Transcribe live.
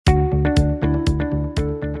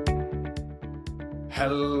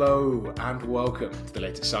Hello and welcome to the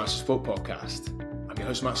latest Science of Sport podcast. I'm your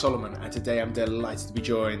host Matt Solomon, and today I'm delighted to be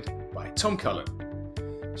joined by Tom Cullen.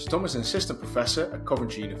 So Tom is an assistant professor at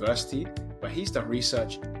Coventry University, where he's done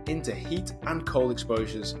research into heat and cold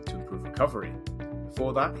exposures to improve recovery.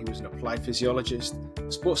 Before that, he was an applied physiologist,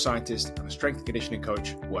 a sports scientist, and a strength and conditioning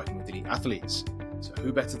coach working with elite athletes. So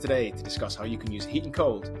who better today to discuss how you can use heat and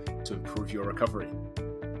cold to improve your recovery?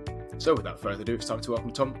 So without further ado, it's time to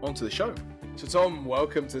welcome Tom onto the show. So Tom,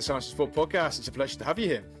 welcome to the Science of Sport podcast. It's a pleasure to have you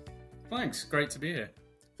here. Thanks, great to be here.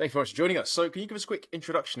 Thank you very much for joining us. So can you give us a quick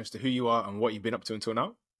introduction as to who you are and what you've been up to until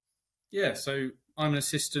now? Yeah, so I'm an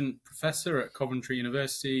assistant professor at Coventry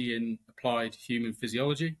University in applied human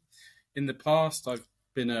physiology. In the past, I've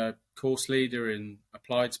been a course leader in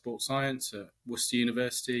applied sports science at Worcester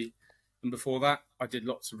University. And before that, I did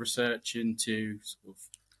lots of research into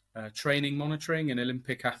training monitoring in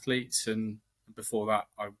Olympic athletes. And before that,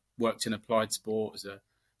 I worked in applied sport as a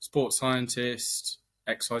sports scientist,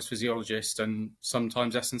 exercise physiologist, and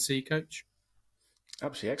sometimes S&C coach.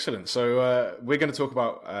 Absolutely excellent. So we're going to talk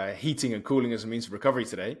about heating and cooling as a means of recovery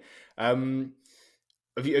today. Have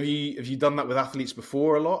you done that with athletes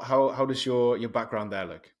before a lot? How does your background there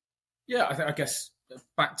look? Yeah, I guess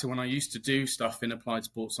back to when I used to do stuff in applied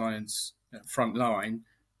sports science front line,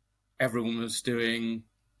 everyone was doing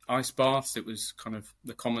ice baths. It was kind of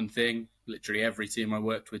the common thing. Literally every team I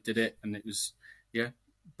worked with did it, and it was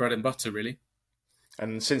bread and butter really.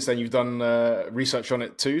 And since then, you've done research on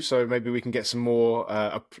it too, so maybe we can get some more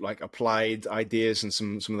applied ideas and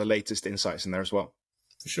some of the latest insights in there as well.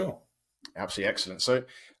 For sure. Absolutely excellent. So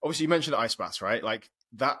obviously you mentioned ice baths, right? Like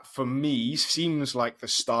that for me seems like the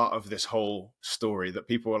start of this whole story, that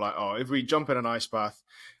people are like, oh, if we jump in an ice bath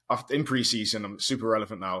in preseason, I'm super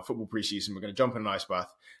relevant now, football preseason, we're going to jump in an ice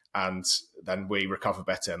bath and then we recover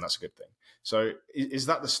better, and that's a good thing. So is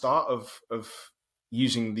that the start of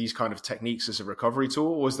using these kind of techniques as a recovery tool,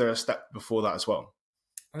 or is there a step before that as well?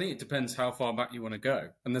 I think it depends how far back you want to go.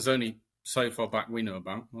 And there's only so far back we know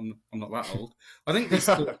about. I'm not that old. I think this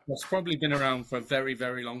has probably been around for a very,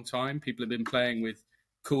 very long time. People have been playing with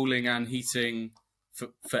cooling and heating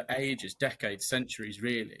for ages, decades, centuries,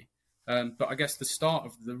 really. But I guess the start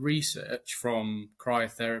of the research from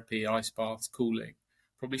cryotherapy, ice baths, cooling,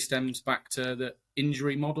 probably stems back to the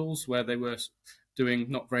injury models where they were doing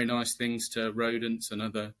not very nice things to rodents and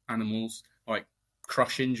other animals, like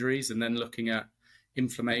crush injuries, and then looking at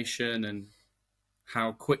inflammation and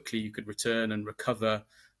how quickly you could return and recover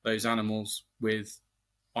those animals with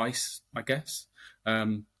ice, I guess.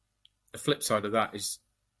 The flip side of that is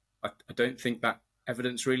I don't think that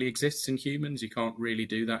evidence really exists in humans. You can't really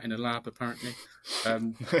do that in a lab, apparently.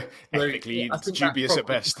 Ethically, it's dubious at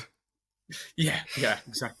best. Yeah,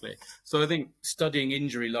 exactly. So I think studying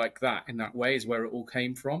injury like that in that way is where it all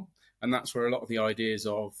came from. And that's where a lot of the ideas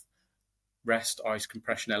of rest, ice,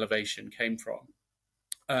 compression, elevation came from.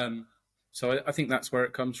 So I think that's where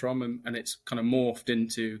it comes from. And it's kind of morphed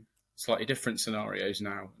into slightly different scenarios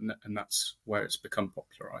now. And that's where it's become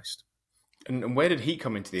popularized. And where did heat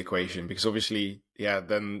come into the equation? Because obviously,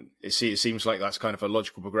 then it seems like that's kind of a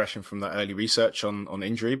logical progression from that early research on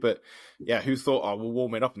injury. But who thought, we'll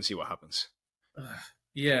warm it up and see what happens?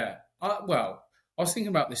 Well, I was thinking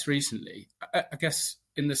about this recently. I guess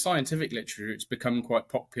in the scientific literature, it's become quite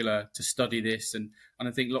popular to study this. And I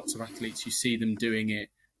think lots of athletes, you see them doing it,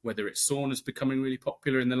 whether it's saunas becoming really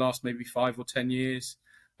popular in the last maybe 5 or 10 years.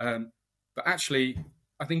 But actually,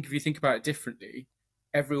 I think if you think about it differently,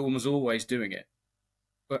 everyone was always doing it,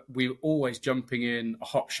 but we were always jumping in a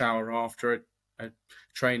hot shower after a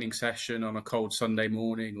training session on a cold Sunday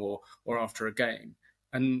morning or after a game.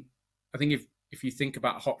 And I think if you think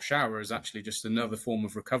about a hot shower as actually just another form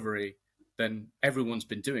of recovery, then everyone's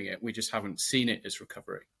been doing it. We just haven't seen it as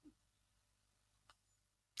recovery.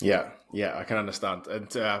 Yeah, I can understand.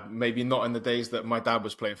 And maybe not in the days that my dad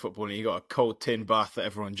was playing football and he got a cold tin bath that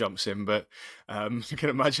everyone jumps in, but you can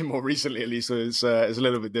imagine more recently, at least, it's a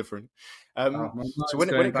little bit different. So when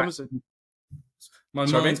it comes to... My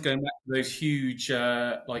mind's going back to those huge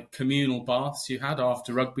communal baths you had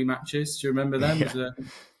after rugby matches. Do you remember them?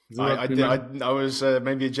 Yeah. I was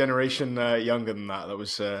maybe a generation younger than that.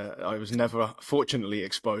 I was never, fortunately,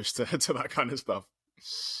 exposed to that kind of stuff.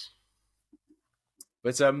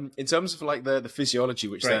 But in terms of like the physiology,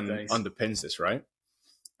 which underpins this, right?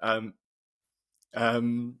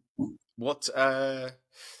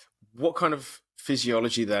 What kind of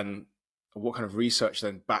physiology then, what kind of research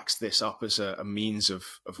then backs this up as a means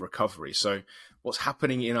of recovery? So what's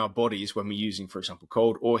happening in our bodies when we're using, for example,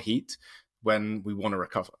 cold or heat when we want to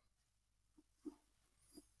recover?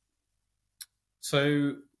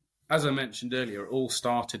 So as I mentioned earlier, it all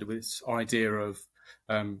started with this idea of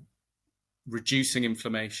reducing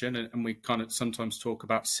inflammation, and we kind of sometimes talk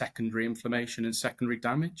about secondary inflammation and secondary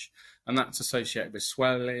damage, and that's associated with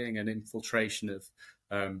swelling and infiltration of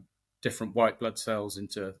different white blood cells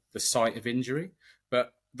into the site of injury.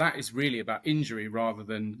 But that is really about injury rather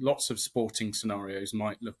than lots of sporting scenarios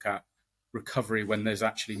might look at recovery when there's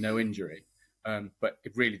actually no injury. But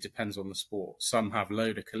it really depends on the sport. Some have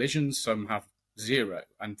load of collisions, some have zero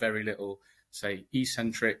and very little, say,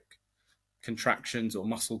 eccentric contractions or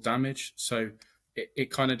muscle damage. So it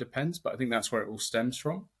kind of depends, but I think that's where it all stems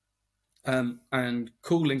from. And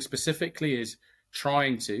cooling specifically is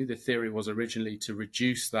trying to, the theory was originally to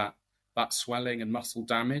reduce that swelling and muscle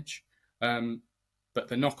damage. But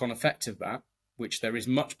the knock-on effect of that, which there is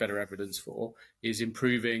much better evidence for, is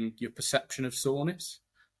improving your perception of soreness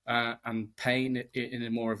and pain in a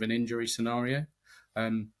more of an injury scenario.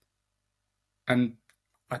 And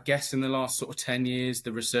I guess in the last sort of 10 years,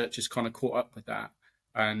 the research has kind of caught up with that.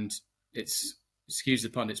 And it's, excuse the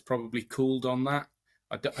pun, it's probably cooled on that.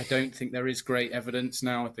 I don't think there is great evidence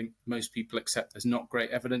now. I think most people accept there's not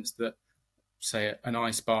great evidence that, say, an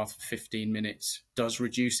ice bath for 15 minutes does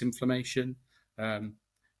reduce inflammation.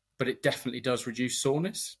 But it definitely does reduce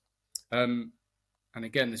soreness. And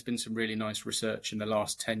again, there's been some really nice research in the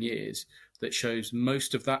last 10 years that shows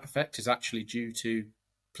most of that effect is actually due to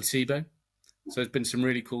placebo. So there's been some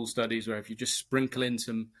really cool studies where if you just sprinkle in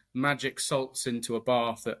some magic salts into a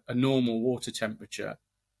bath at a normal water temperature,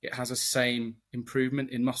 it has a same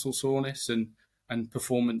improvement in muscle soreness and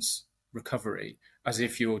performance recovery as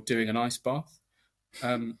if you're doing an ice bath.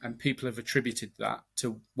 And people have attributed that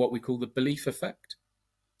to what we call the belief effect.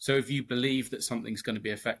 So if you believe that something's going to be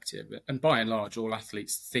effective, and by and large, all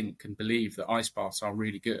athletes think and believe that ice baths are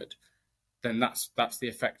really good, then that's the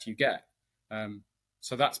effect you get.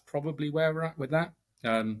 So that's probably where we're at with that.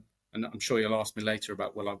 And I'm sure you'll ask me later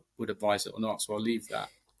about, well, I would advise it or not, so I'll leave that.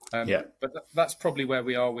 But that's probably where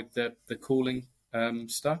we are with the cooling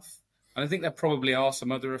stuff. And I think there probably are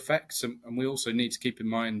some other effects, and we also need to keep in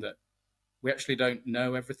mind that we actually don't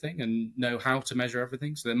know everything and know how to measure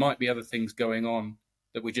everything. So there might be other things going on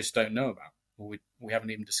that we just don't know about, or we haven't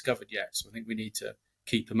even discovered yet. So I think we need to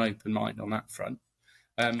keep an open mind on that front.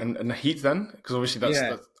 And the heat then? Because obviously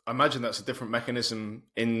that's I imagine that's a different mechanism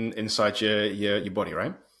inside your body,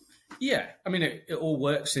 right? Yeah, I mean, it all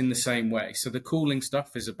works in the same way. So the cooling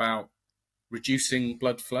stuff is about reducing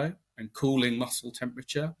blood flow and cooling muscle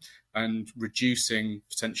temperature and reducing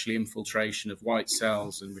potentially infiltration of white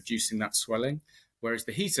cells and reducing that swelling. Whereas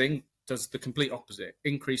the heating does the complete opposite,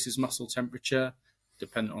 increases muscle temperature,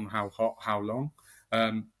 depending on how hot, how long.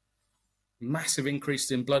 Massive increase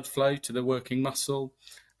in blood flow to the working muscle.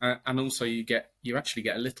 And also you actually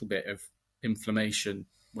get a little bit of inflammation,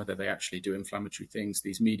 whether they actually do inflammatory things,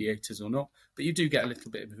 these mediators or not, but you do get a little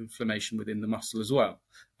bit of inflammation within the muscle as well.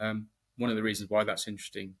 One of the reasons why that's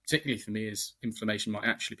interesting, particularly for me, is inflammation might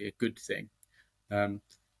actually be a good thing.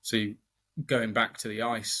 So going back to the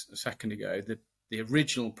ice a second ago, the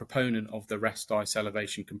original proponent of the rest ice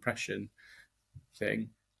elevation compression thing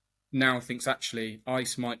now thinks actually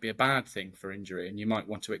ice might be a bad thing for injury and you might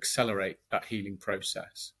want to accelerate that healing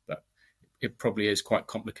process. But it probably is quite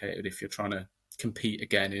complicated if you're trying to compete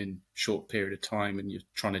again in a short period of time and you're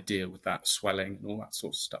trying to deal with that swelling and all that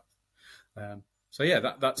sort of stuff. So yeah,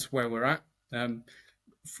 that's where we're at.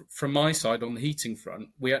 From my side on the heating front,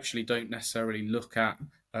 we actually don't necessarily look at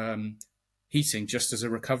heating just as a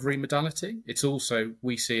recovery modality. It's also,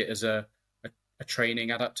 we see it as a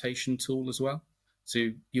training adaptation tool as well.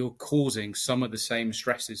 So you're causing some of the same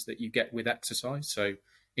stresses that you get with exercise. So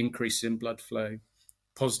increase in blood flow,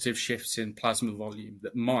 positive shifts in plasma volume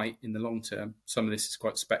that might, in the long term, some of this is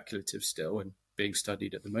quite speculative still and being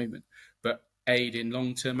studied at the moment, but aid in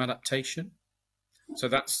long-term adaptation. So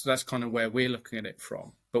that's kind of where we're looking at it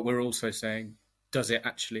from. But we're also saying, does it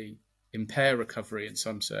actually impair recovery in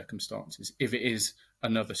some circumstances if it is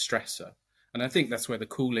another stressor? And I think that's where the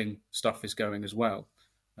cooling stuff is going as well.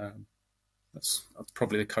 That's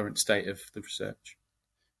probably the current state of the research.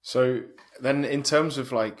 So then in terms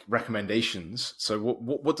of like recommendations, so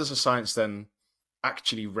what does the science then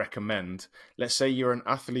actually recommend? Let's say you're an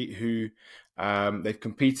athlete who they've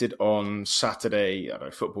competed on Saturday, I don't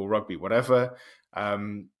know, football, rugby, whatever.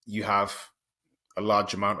 You have a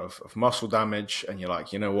large amount of muscle damage and you're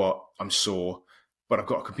like, you know what, I'm sore, but I've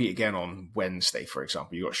got to compete again on Wednesday, for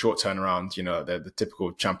example. You've got a short turnaround, the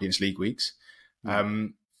typical Champions League weeks.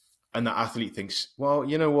 And that athlete thinks, well,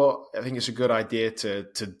 you know what, I think it's a good idea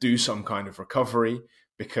to do some kind of recovery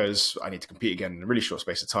because I need to compete again in a really short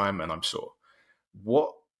space of time and I'm sore.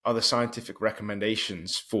 What are the scientific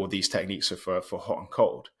recommendations for these techniques for hot and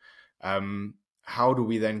cold? How do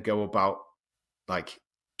we then go about like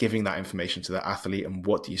giving that information to the athlete, and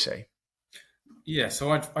what do you say? Yeah,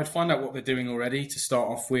 so I'd find out what they're doing already to start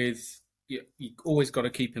off with. You always got to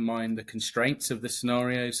keep in mind the constraints of the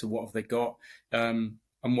scenario. So what have they got, and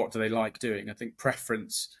what do they like doing? I think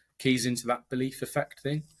preference keys into that belief effect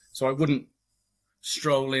thing. So I wouldn't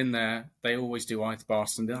stroll in there. They always do ice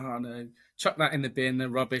baths and no, chuck that in the bin. They're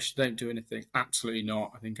rubbish. Don't do anything. Absolutely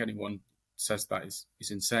not. I think anyone says that is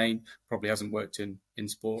insane. Probably hasn't worked in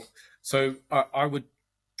sport. So I would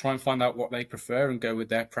try and find out what they prefer and go with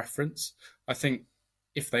their preference. I think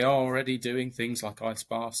if they are already doing things like ice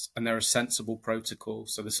baths and they're a sensible protocol,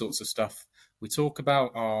 so the sorts of stuff we talk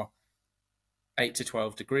about are 8 to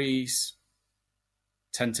 12 degrees,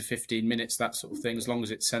 10 to 15 minutes, that sort of thing, as long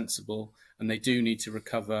as it's sensible and they do need to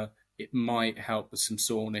recover, it might help with some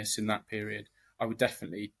soreness in that period. I would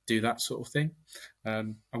definitely do that sort of thing.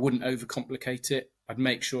 I wouldn't overcomplicate it. I'd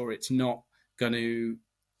make sure it's not going to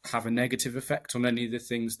have a negative effect on any of the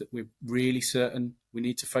things that we're really certain we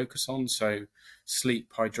need to focus on. So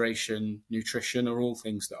sleep, hydration, nutrition are all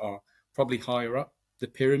things that are probably higher up the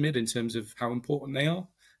pyramid in terms of how important they are,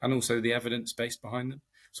 and also the evidence base behind them.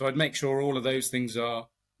 So I'd make sure all of those things are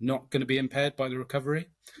not going to be impaired by the recovery,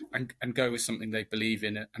 and go with something they believe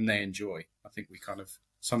in and they enjoy. I think we kind of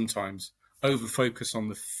sometimes over-focus on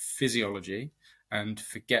the physiology and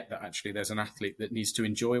forget that actually there's an athlete that needs to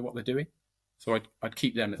enjoy what they're doing. So I'd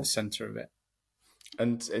keep them at the centre of it.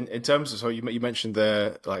 And in terms of, so you mentioned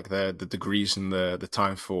the degrees and the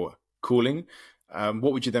time for cooling.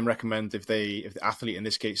 What would you then recommend if the athlete in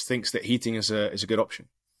this case thinks that heating is a good option?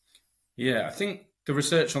 Yeah, I think the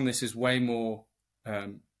research on this is way more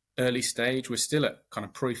early stage. We're still at kind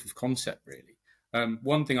of proof of concept, really.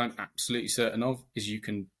 One thing I'm absolutely certain of is you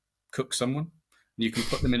can cook someone. You can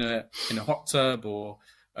put them in a hot tub or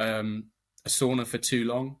a sauna for too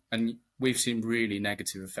long, and we've seen really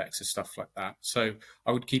negative effects of stuff like that. So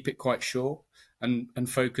I would keep it quite short and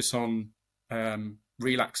focus on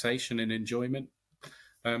relaxation and enjoyment.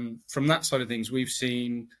 From that side of things, we've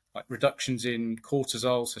seen like reductions in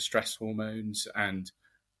cortisol, so stress hormones, and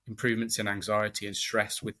improvements in anxiety and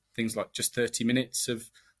stress with things like just 30 minutes of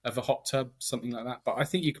a hot tub, something like that. But I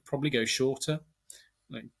think you could probably go shorter.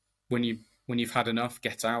 Like when you've had enough,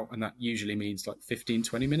 get out, and that usually means like 15,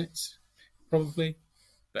 20 minutes, probably.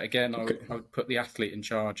 But again, I would put the athlete in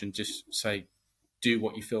charge and just say, do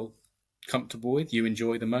what you feel comfortable with, you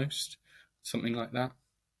enjoy the most, something like that.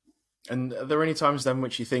 And are there any times then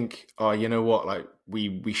which you think, oh, you know what, like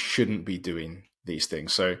we shouldn't be doing these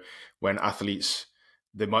things? So when athletes,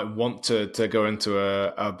 they might want to go into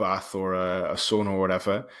a bath or a sauna or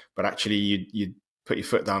whatever, but actually you put your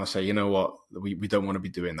foot down and say, you know what, we don't want to be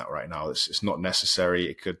doing that right now. It's not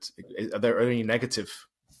necessary. Are there any negative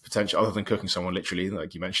potential, other than cooking someone literally,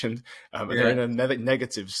 like you mentioned, are there any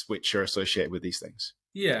negatives which are associated with these things?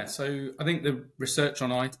 Yeah, so I think the research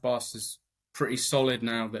on ice baths is pretty solid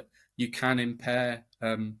now that you can impair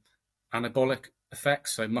anabolic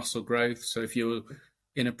effects, so muscle growth. So if you're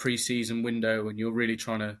in a pre-season window and you're really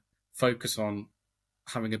trying to focus on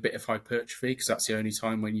having a bit of hypertrophy, because that's the only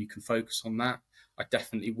time when you can focus on that, I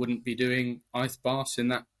definitely wouldn't be doing ice baths in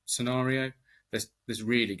that scenario. There's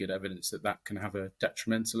really good evidence that can have a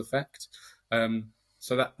detrimental effect.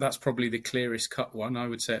 So that's probably the clearest cut one, I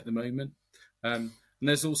would say, at the moment. And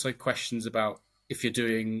there's also questions about if you're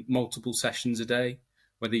doing multiple sessions a day,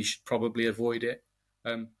 whether you should probably avoid it.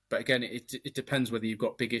 But again, it depends whether you've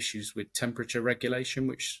got big issues with temperature regulation,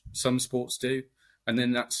 which some sports do. And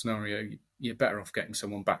in that scenario, you're better off getting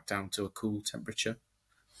someone back down to a cool temperature.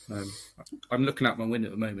 I'm looking out my window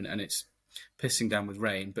at the moment and it's pissing down with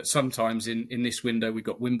rain. But sometimes in this window, we've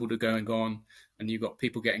got Wimbledon going on and you've got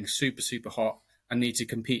people getting super, super hot and need to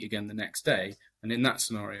compete again the next day. And in that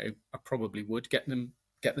scenario, I probably would get them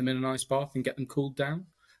in an ice bath and get them cooled down.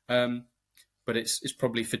 But it's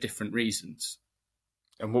probably for different reasons.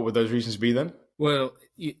 And what would those reasons be then? Well,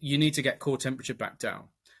 you need to get core temperature back down.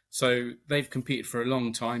 So they've competed for a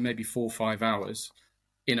long time, maybe 4 or 5 hours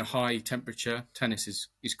in a high temperature. Tennis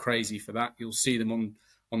is crazy for that. You'll see them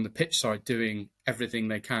on the pitch side doing everything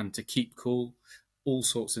they can to keep cool, all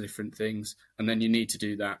sorts of different things. And then you need to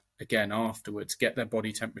do that again afterwards, get their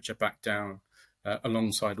body temperature back down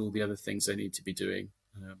alongside all the other things they need to be doing.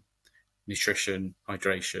 Nutrition,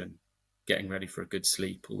 hydration, getting ready for a good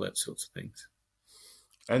sleep, all that sorts of things.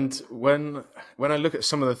 And when I look at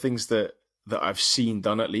some of the things that I've seen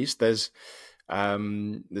done, at least there's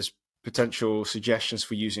potential suggestions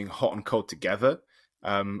for using hot and cold together.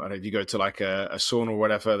 And if you go to like a sauna or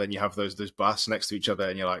whatever, then you have those baths next to each other,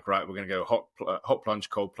 and you're like, right, we're going to go hot plunge,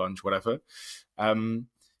 cold plunge, whatever.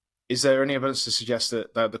 Is there any evidence to suggest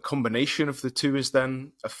that the combination of the two is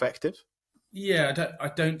then effective? Yeah, I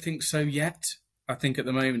don't think so yet. I think at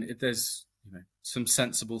the moment there's some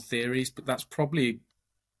sensible theories, but that's probably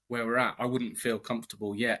where we're at. I wouldn't feel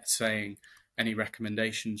comfortable yet saying any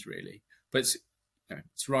recommendations really, but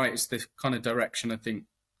it's right. It's the kind of direction I think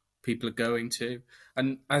people are going to.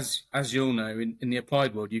 And as you'll know, in the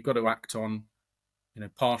applied world, you've got to act on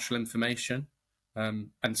partial information, and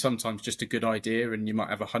sometimes just a good idea, and you might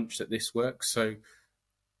have a hunch that this works. So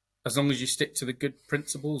as long as you stick to the good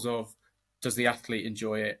principles of, does the athlete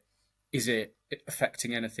enjoy it? Is it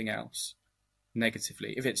affecting anything else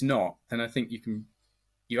negatively? If it's not, then I think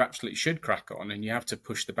you absolutely should crack on, and you have to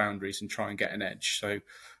push the boundaries and try and get an edge. So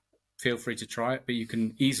feel free to try it, but you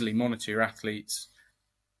can easily monitor your athletes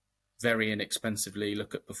very inexpensively,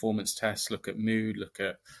 look at performance tests, look at mood, look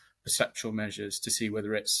at perceptual measures to see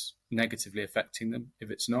whether it's negatively affecting them. If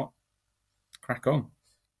it's not, crack on.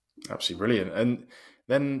 Absolutely brilliant. And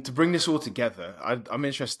then to bring this all together, I'm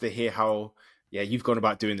interested to hear how you've gone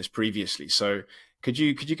about doing this previously. So could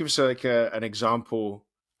you give us an example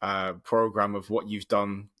program of what you've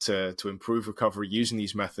done to improve recovery using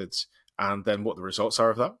these methods, and then what the results are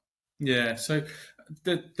of that? Yeah, so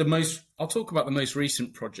I'll talk about the most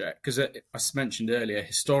recent project, because as mentioned earlier,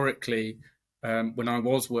 historically, when I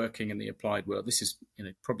was working in the applied world, this is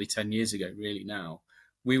probably 10 years ago really now,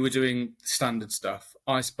 we were doing standard stuff,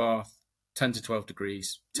 ice bath, 10 to 12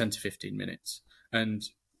 degrees, 10 to 15 minutes. And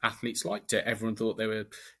athletes liked it. Everyone thought they were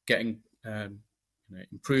getting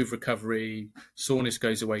improved recovery, soreness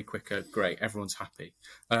goes away quicker, great, everyone's happy.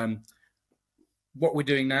 What we're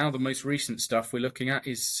doing now, the most recent stuff we're looking at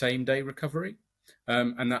is same-day recovery,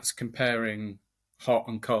 and that's comparing hot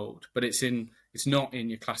and cold. But it's not in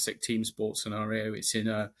your classic team sport scenario. It's in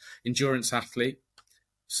a endurance athlete.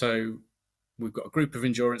 So we've got a group of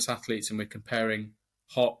endurance athletes, and we're comparing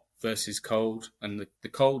hot versus cold. And the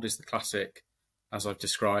cold is the classic, as I've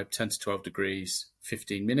described, 10 to 12 degrees,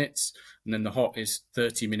 15 minutes. And then the hot is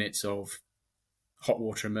 30 minutes of hot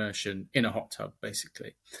water immersion in a hot tub,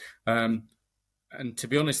 basically. And to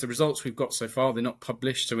be honest, the results we've got so far, they're not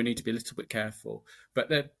published, so we need to be a little bit careful.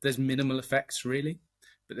 But there's minimal effects, really.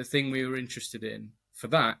 But the thing we were interested in for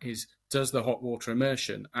that is, does the hot water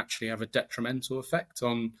immersion actually have a detrimental effect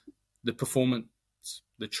on the performance,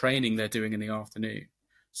 the training they're doing in the afternoon?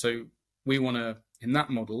 So we want to, in that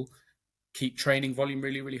model, keep training volume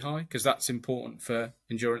really, really high, because that's important for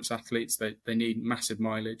endurance athletes. They need massive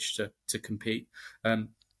mileage to compete. And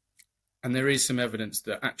there is some evidence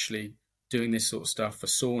that actually doing this sort of stuff, a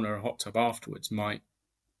sauna or a hot tub afterwards, might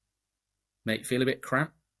make you feel a bit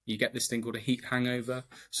crap. You get this thing called a heat hangover.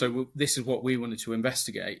 So this is what we wanted to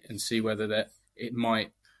investigate and see whether it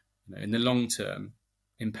might, in the long term,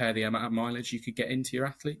 impair the amount of mileage you could get into your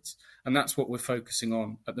athletes. And that's what we're focusing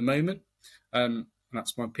on at the moment. And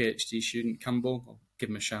that's my PhD student, Campbell. I'll give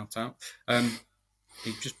him a shout out.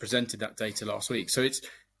 He just presented that data last week. So it's,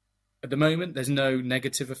 at the moment, there's no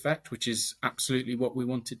negative effect, which is absolutely what we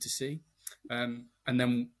wanted to see. And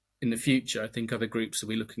then in the future, I think other groups will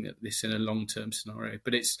be looking at this in a long-term scenario.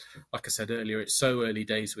 But it's, like I said earlier, it's so early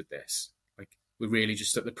days with this. Like, we're really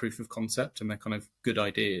just at the proof of concept, and they're kind of good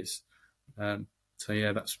ideas. So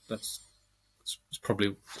yeah, that's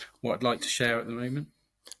probably what I'd like to share at the moment.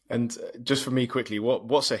 And just for me quickly,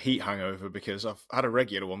 what's a heat hangover? Because I've had a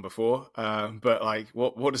regular one before, but like,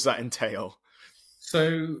 what does that entail?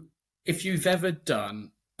 So if you've ever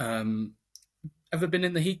done, ever been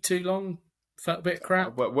in the heat too long, felt a bit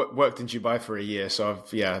crap? Worked in Dubai for a year, so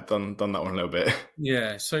I've done that one a little bit.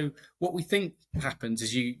 Yeah. So what we think happens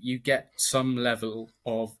is you get some level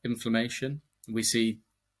of inflammation. We see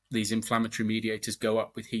these inflammatory mediators go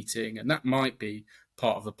up with heating, and that might be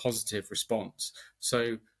part of a positive response.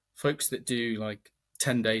 So folks that do like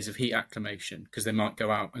 10 days of heat acclimation, because they might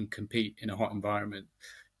go out and compete in a hot environment,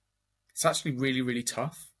 it's actually really, really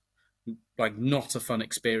tough. Like, not a fun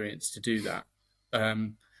experience to do that.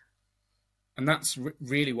 And that's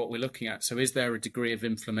really what we're looking at. So is there a degree of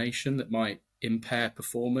inflammation that might impair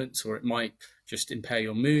performance, or it might just impair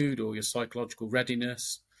your mood or your psychological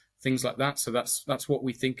readiness, things like that? So that's what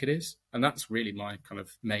we think it is. And that's really my kind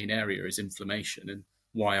of main area, is inflammation, and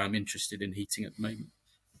why I'm interested in heating at the moment.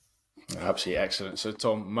 Absolutely excellent. So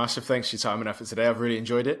Tom, massive thanks for your time and effort today. I've really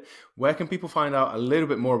enjoyed it. Where can people find out a little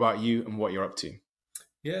bit more about you and what you're up to?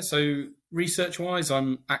 Yeah, so research-wise,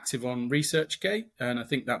 I'm active on ResearchGate, and I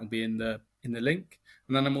think that will be in the link.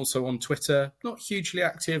 And then I'm also on Twitter, not hugely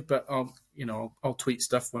active, but I'll tweet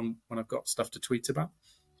stuff when I've got stuff to tweet about.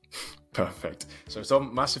 Perfect. So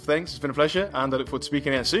Tom, massive thanks. It's been a pleasure, and I look forward to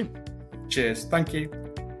speaking again soon. Cheers. Thank you.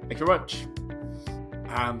 Thank you very much.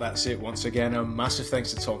 And that's it. Once again, a massive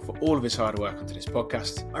thanks to Tom for all of his hard work onto this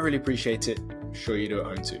podcast. I really appreciate it. I'm sure you do at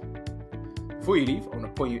home too. Before you leave, I want to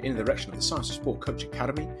point you in the direction of the Science of Sport Coach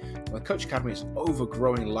Academy. Now, the Coach Academy is an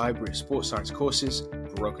overgrowing library of sports science courses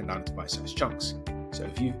broken down into bite-sized chunks. So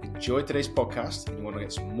if you've enjoyed today's podcast and you want to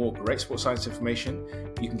get some more great sports science information,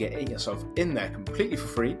 you can get yourself in there completely for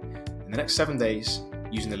free in the next 7 days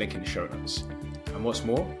using the link in the show notes. And what's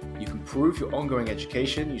more, you can prove your ongoing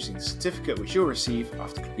education using the certificate which you'll receive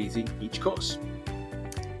after completing each course.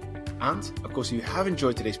 And, of course, if you have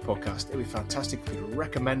enjoyed today's podcast, it would be fantastic if you could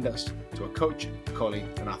recommend us to a coach, a colleague,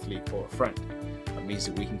 an athlete, or a friend. That means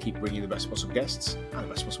that we can keep bringing you the best possible guests and the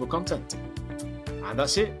best possible content. And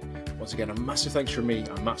that's it. Once again, a massive thanks from me.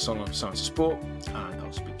 I'm Matt Solomon of Science of Sport, and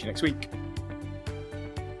I'll speak to you next week.